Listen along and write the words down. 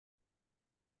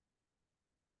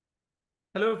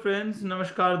Hello friends,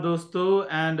 Namaskar dosto,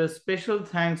 and a special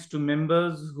thanks to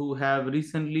members who have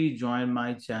recently joined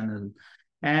my channel.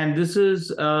 And this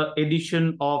is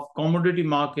edition of Commodity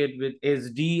Market with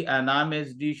SD, and I'm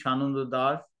SD Shanundu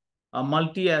Das, a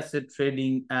multi-asset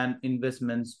trading and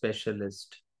investment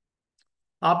specialist.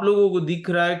 आप लोगों को दिख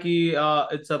रहा है कि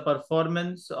it's a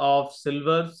performance of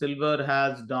silver. Silver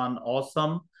has done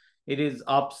awesome. It is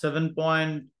up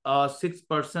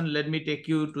 7.6%. Let me take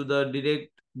you to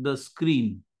the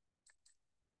screen.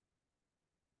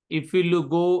 If we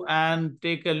go and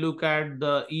take a look at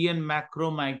the EN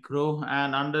macro micro,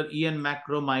 and under EN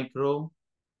macro micro,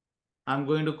 I'm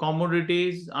going to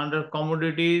commodities. Under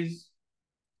commodities,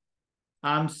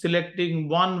 I'm selecting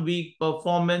 1 week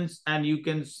performance, and you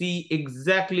can see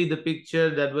exactly the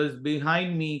picture that was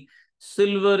behind me.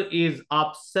 Silver is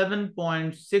up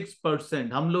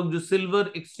 7.6%. हम लोग जो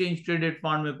silver exchange traded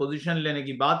fund में position लेने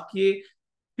की बात किए,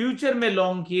 future में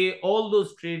long किए, all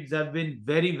those trades have been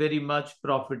very much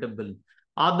profitable.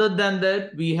 Other than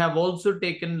that, we have also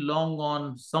taken long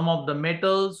on some of the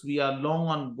metals. We are long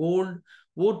on gold.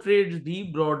 वो trades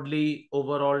भी broadly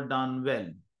overall done well.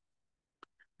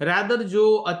 Rather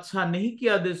जो अच्छा नहीं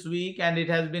किया this week and it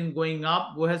has been going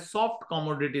up, वो है soft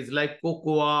commodities like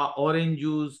cocoa, orange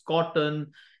juice,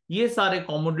 cotton. ये सारे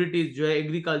कमोडिटीज जो है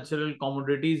agricultural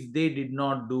commodities, they did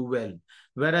not do well.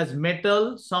 whereas metal,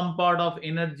 some part of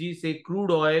energy, say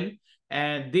crude oil,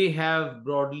 and they have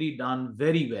broadly done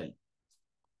very well.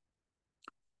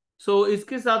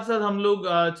 इसके साथ साथ हम लोग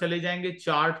चले जाएंगे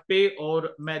चार्ट पे,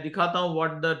 और मैं दिखाता हूं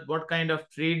what kind of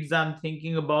trades I am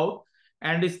thinking about.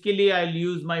 And इसके लिए आई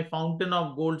use my fountain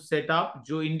of gold setup,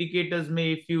 जो इंडिकेटर्स में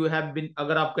इफ यू हैव बीन,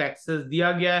 अगर आपको एक्सेस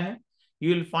दिया गया है,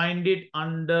 you will find it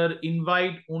under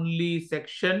invite only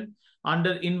section.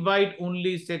 Under invite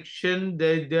only section,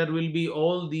 there will be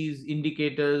all these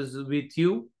indicators with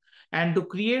you. And to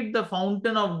create the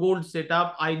fountain of gold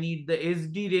setup, I need the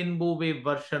SD Rainbow Wave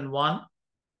version 1.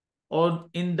 और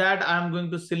in that I am going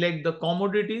to select the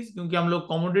commodities, क्योंकि हम लोग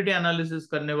commodity analysis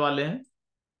करने वाले हैं.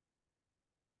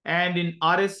 And in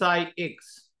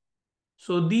RSIX,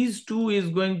 so these two is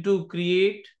going to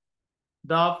create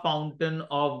the fountain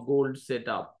of gold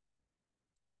setup.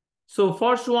 So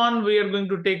first one, we are going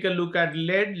to take a look at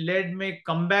lead में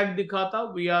comeback दिखा था.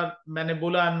 मैंने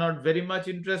बोला I'm not very much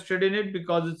interested in it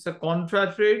because it's a contra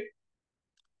trade.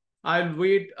 I'll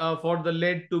wait for the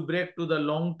lead to break to the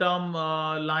long-term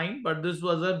line, but this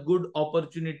was a good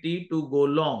opportunity to go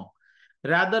long.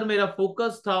 Rather, मेरा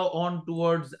focus था on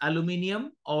towards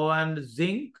aluminium and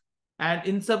zinc, and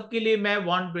इन सब के लिए मैं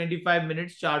 125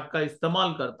 minutes chart का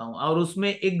इस्तेमाल करता हूं, और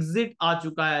उसमें एग्जिट आ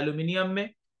चुका है एल्यूमिनियम में,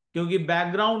 क्योंकि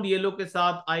बैकग्राउंड येलो के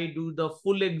साथ I do the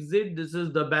full exit. This is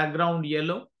the background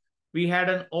yellow. We had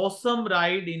an awesome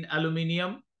ride in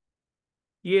aluminium.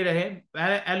 ये रहे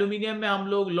एल्यूमिनियम में हम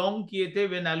लोग लॉन्ग किए थे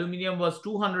when aluminium was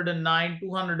 209,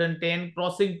 210,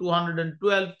 crossing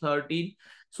 212, 13.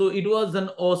 So it was an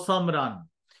awesome run.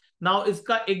 Now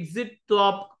इसका एग्जिट तो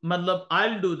आप, मतलब I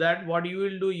will do that, what you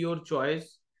will do your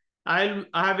choice. I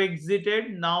have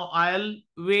exerted. Now I will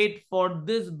wait for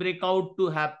this breakout to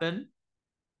happen.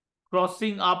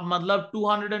 Crossing आप, मतलब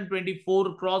 224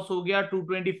 cross हो गया,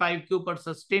 225 के ऊपर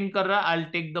सस्टेन कर रहा है. I will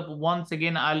take the ones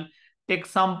again, I will take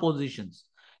some positions.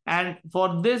 And for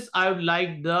this, I would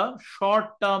like the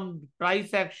short-term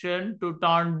price action to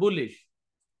turn bullish.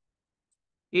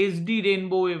 SD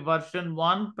Rainbow Wave version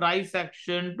 1, price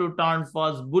action to turn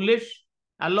first bullish,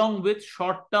 along with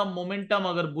short-term momentum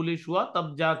अगर bullish हुआ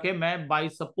तब जाके मैं buy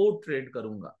support trade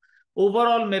करूंगा.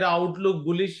 Overall मेरा outlook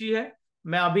bullish ही है.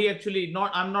 मैं अभी actually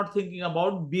I'm not thinking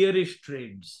about bearish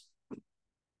trades.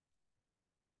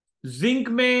 Zinc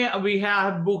में we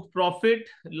have book profit.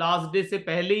 Last day से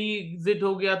पहले ही एग्जिट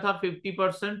हो गया था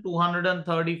 50%,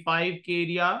 235 के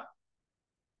area.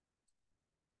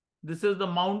 This is the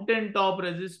mountain top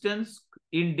resistance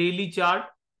in daily chart.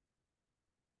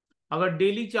 अगर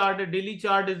daily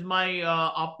chart is my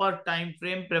upper time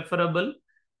frame preferable,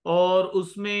 और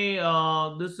उसमें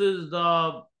this is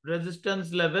the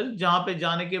resistance level जहां पे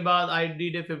जाने के बाद I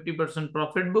did a 50%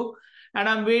 profit book. And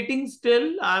I'm waiting still.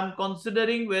 I'm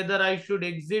considering whether I should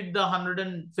exit the 100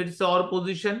 and फिर से और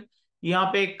पोजीशन.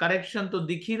 यहाँ पे एक करेक्शन तो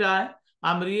दिख ही रहा है.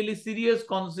 I'm really serious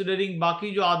considering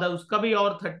बाकी जो आधा उसका भी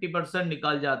और 30%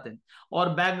 निकाल जाते हैं, और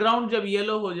बैकग्राउंड जब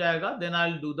येलो हो जाएगा then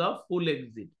I'll do the full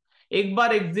exit. एक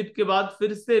बार एग्जिट के बाद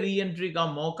फिर से री एंट्री का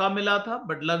मौका मिला था,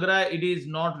 बट लग रहा है it is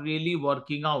not really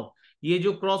working out. ये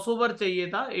जो क्रॉसओवर चाहिए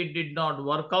था, it did not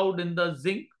work out in the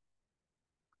zinc.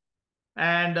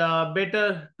 And better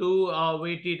to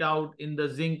wait it out in the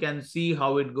zinc and see how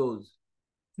it goes.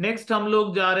 Next हम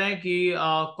लोग जा रहे हैं कि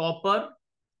copper.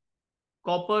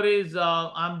 Copper is,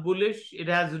 I'm bullish. It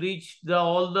has reached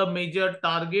all the major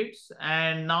targets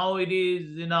and now it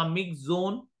is in a mixed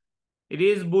zone. It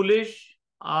is bullish.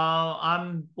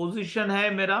 I'm position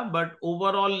है मेरा, but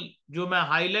overall जो मैं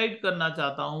highlight करना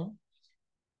चाहता हूँ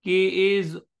कि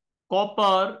is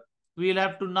copper. We'll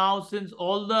have to now, since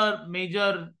all the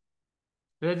major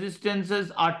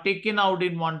resistances are taken out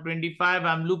in 125.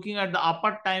 I'm looking at the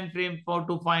upper time frame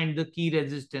to find the key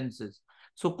resistances.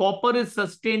 So copper is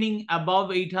sustaining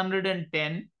above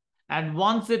 810, and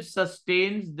once it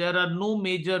sustains, there are no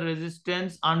major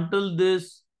resistance until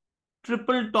this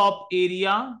triple top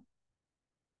area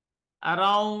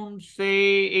around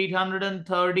say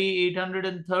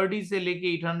 830 से लेके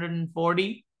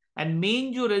 840, and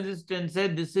main जो resistance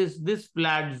है, this is this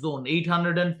flat zone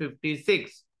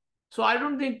 856. So I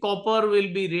don't think copper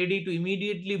will be ready to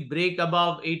immediately break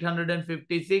above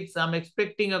 856. I'm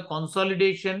expecting a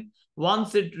consolidation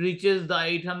once it reaches the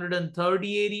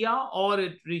 830 area or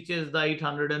it reaches the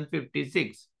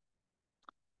 856.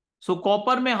 So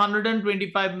copper में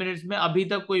 125 minutes में अभी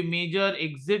तक कोई major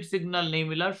exit signal नहीं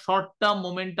मिला. Short term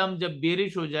momentum जब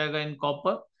bearish हो जाएगा in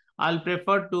copper, I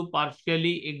prefer to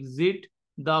partially exit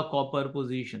the copper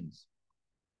positions.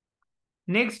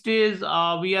 Next is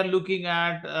we are looking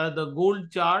at the gold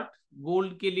chart.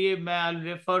 Gold के लिए मैं I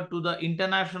refer to the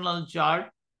international chart.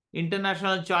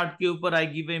 International chart के ऊपर I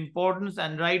give importance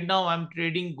and right now I am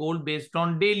trading gold based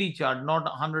on daily chart, not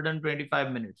 125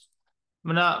 minutes.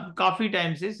 मतलब काफी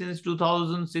time से, since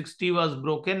 2060 was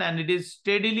broken and it is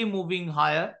steadily moving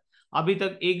higher. अभी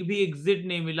तक एक भी exit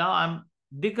नहीं मिला.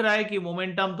 दिख रहा है कि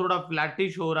मोमेंटम थोड़ा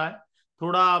फ्लैटिश हो रहा है,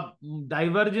 थोड़ा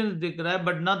डाइवर्जेंस दिख रहा है,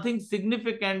 but nothing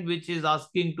significant which is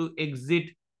asking to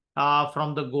exit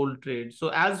from the gold trade.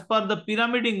 So as per the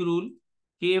pyramiding rule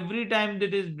कि every time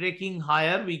that is breaking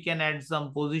higher we can add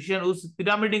some position, उस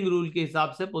pyramiding rule के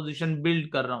हिसाब से position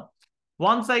build कर रहा हूं.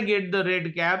 Once I get the red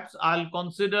caps, I'll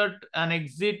consider an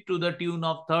exit to the tune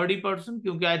of 30%,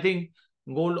 क्योंकि I think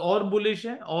gold और bullish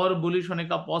है और bullish होने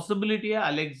का possibility है.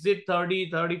 I'll exit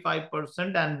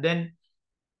 30-35% and then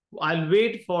I'll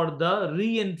wait for the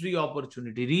re-entry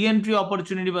opportunity. Re-entry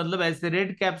opportunity मतलब ऐसे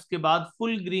red caps के बाद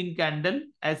full green candle,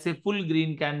 ऐसे full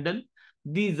green candle,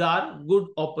 these are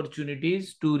good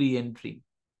opportunities to re-entry.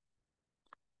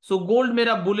 So gold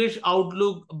मेरा बुलिश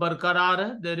आउटलुक बरकरार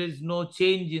है. There is no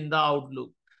change in the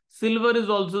outlook. Silver is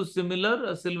also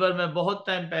similar. Silver में बहुत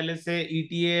टाइम पहले से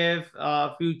ETF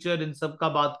फ्यूचर इन सब का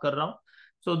बात कर रहा हूं.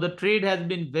 So the trade has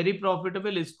been very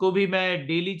profitable. इसको भी मैं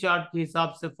डेली चार्ट के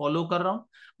हिसाब से फॉलो कर रहा हूं,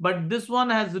 but this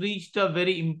one has reached a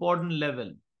very important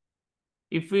level.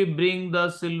 If we bring the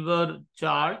silver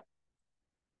chart,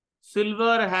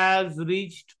 silver has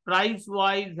reached, price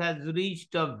wise has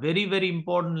reached a very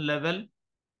important level.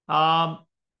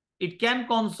 It can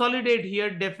consolidate here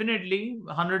definitely.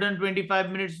 125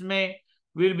 minutes may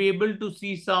we'll be able to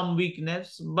see some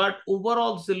weakness, but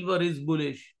overall silver is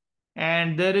bullish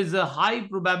and there is a high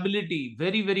probability,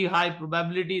 very high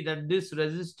probability that this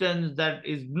resistance, that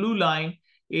is blue line,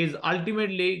 is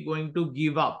ultimately going to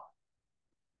give up.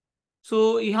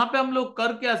 So यहाँ पे हम लोग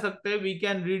कर क्या सकते हैं? We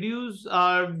can reduce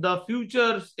the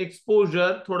futures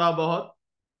exposure थोड़ा बहुत,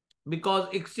 because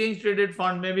exchange traded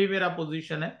fund में भी मेरा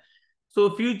position है. So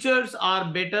futures are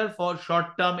better for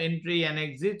short term entry and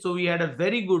exit. So we had a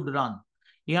very good run.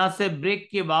 यहाँ से break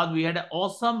के बाद we had an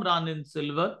awesome run in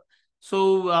silver. So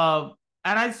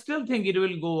and I still think it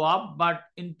will go up, but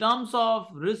in terms of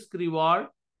risk reward,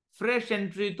 fresh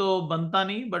entry तो बनता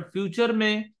नहीं, but future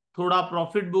में थोड़ा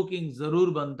profit booking जरूर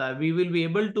बनता है. We will be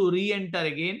able to re-enter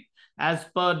again as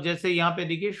per, जैसे यहाँ पे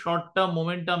देखिए short term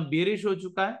momentum bearish हो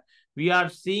चुका है. We are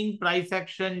seeing price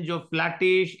action जो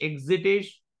flattish, exitish.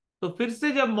 तो फिर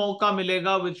से जब मौका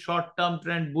मिलेगा with short term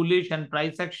trend bullish and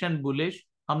price action bullish,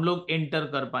 हम लोग एंटर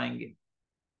कर पाएंगे.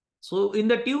 सो in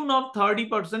the tune of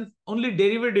 30%, only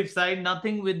derivative side,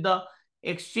 nothing with the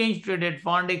exchange traded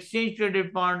fund. Exchange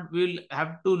traded fund will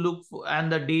have to look for,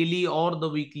 and the daily or the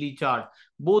weekly chart,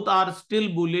 both are still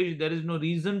bullish. There is no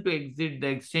reason to exit the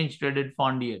exchange traded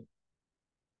fund yet.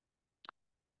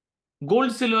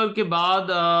 Gold silver के बाद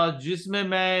जिसमें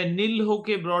मैं नील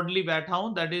होके broadly बैठा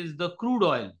हूं, that is the crude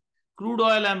oil. Crude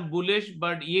oil I am bullish,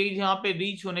 but ये यहाँ पे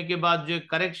रीच होने के बाद जो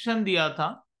करेक्शन दिया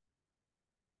था,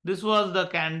 this was the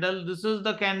candle. This is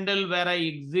the candle where I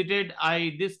exited.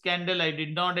 This candle I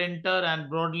did not enter, and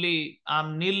broadly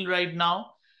I'm nil right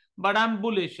now, but I'm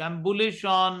bullish. I'm bullish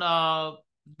on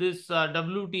this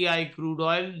WTI crude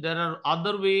oil. There are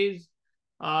other ways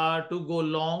to go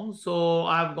long, so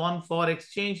I've gone for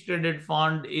exchange traded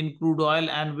fund in crude oil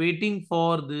and waiting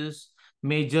for this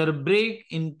major break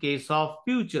in case of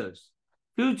futures.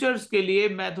 Futures के लिए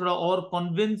मैं थोड़ा और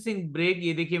convincing break,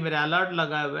 ये देखिए मेरा alert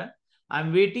लगा हुआ है, I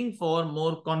am waiting for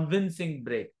more convincing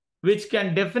break which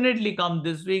can definitely come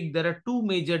this week. There are two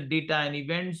major data and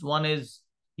events. One is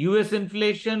US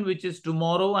inflation, which is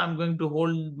tomorrow. I'm going to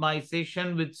hold my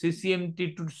session with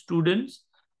CCMT students.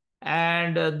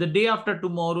 And the day after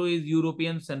tomorrow is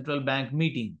European Central Bank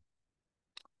meeting.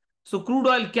 So crude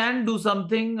oil can do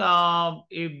something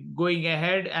going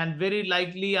ahead, and very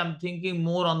likely I'm thinking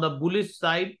more on the bullish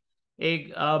side.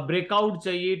 एक breakout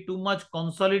चाहिए, too much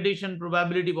consolidation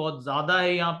probability बहुत ज्यादा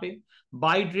है यहाँ पे,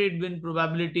 bye trade win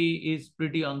probability is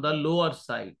pretty on the lower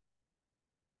side.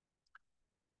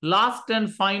 Last and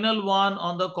final one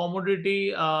on the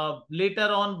commodity,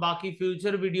 later on बाकी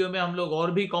future video में हम लोग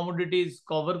और भी कमोडिटीज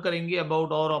कवर करेंगे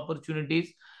अबाउट और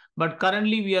opportunities, but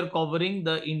currently we are covering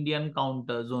the Indian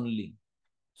counters only.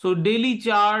 So daily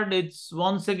chart, it's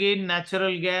once again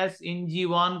natural gas in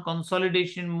G1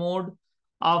 consolidation mode,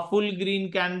 a full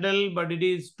green candle, but it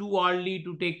is too early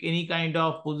to take any kind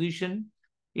of position.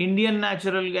 Indian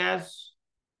natural gas,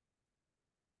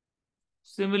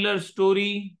 similar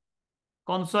story,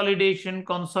 consolidation.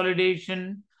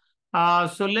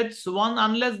 So let's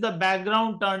unless the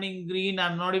background turning green,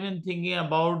 I'm not even thinking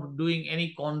about doing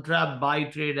any contra buy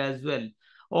trade as well.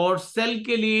 Or sell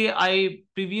के लिए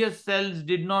previous sells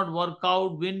did not work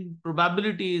out, win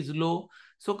probability is low.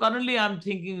 So currently I'm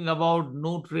thinking about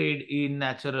no trade in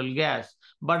natural gas.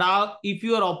 But if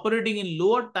you are operating in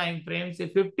lower time frames, say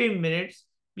 15 minutes,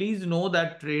 please know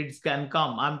that trades can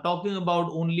come. I'm talking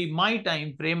about only my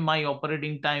time frame, my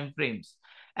operating time frames.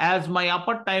 As my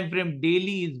upper time frame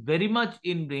daily is very much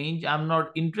in range, I'm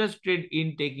not interested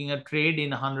in taking a trade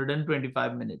in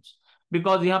 125 minutes.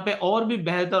 Because यहाँ पे और भी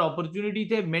बेहतर opportunity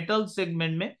थे metal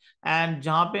segment में, and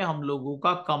जहां पे हम लोगों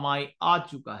का कमाई आ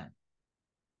चुका है.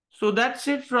 So that's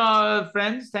it,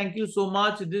 friends. Thank you so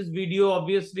much. This video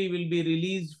obviously will be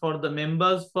released for the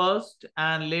members first,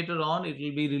 and later on it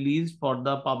will be released for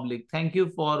the public. Thank you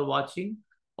for watching.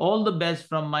 All the best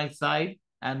from my side,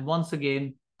 and once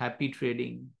again, happy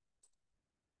trading.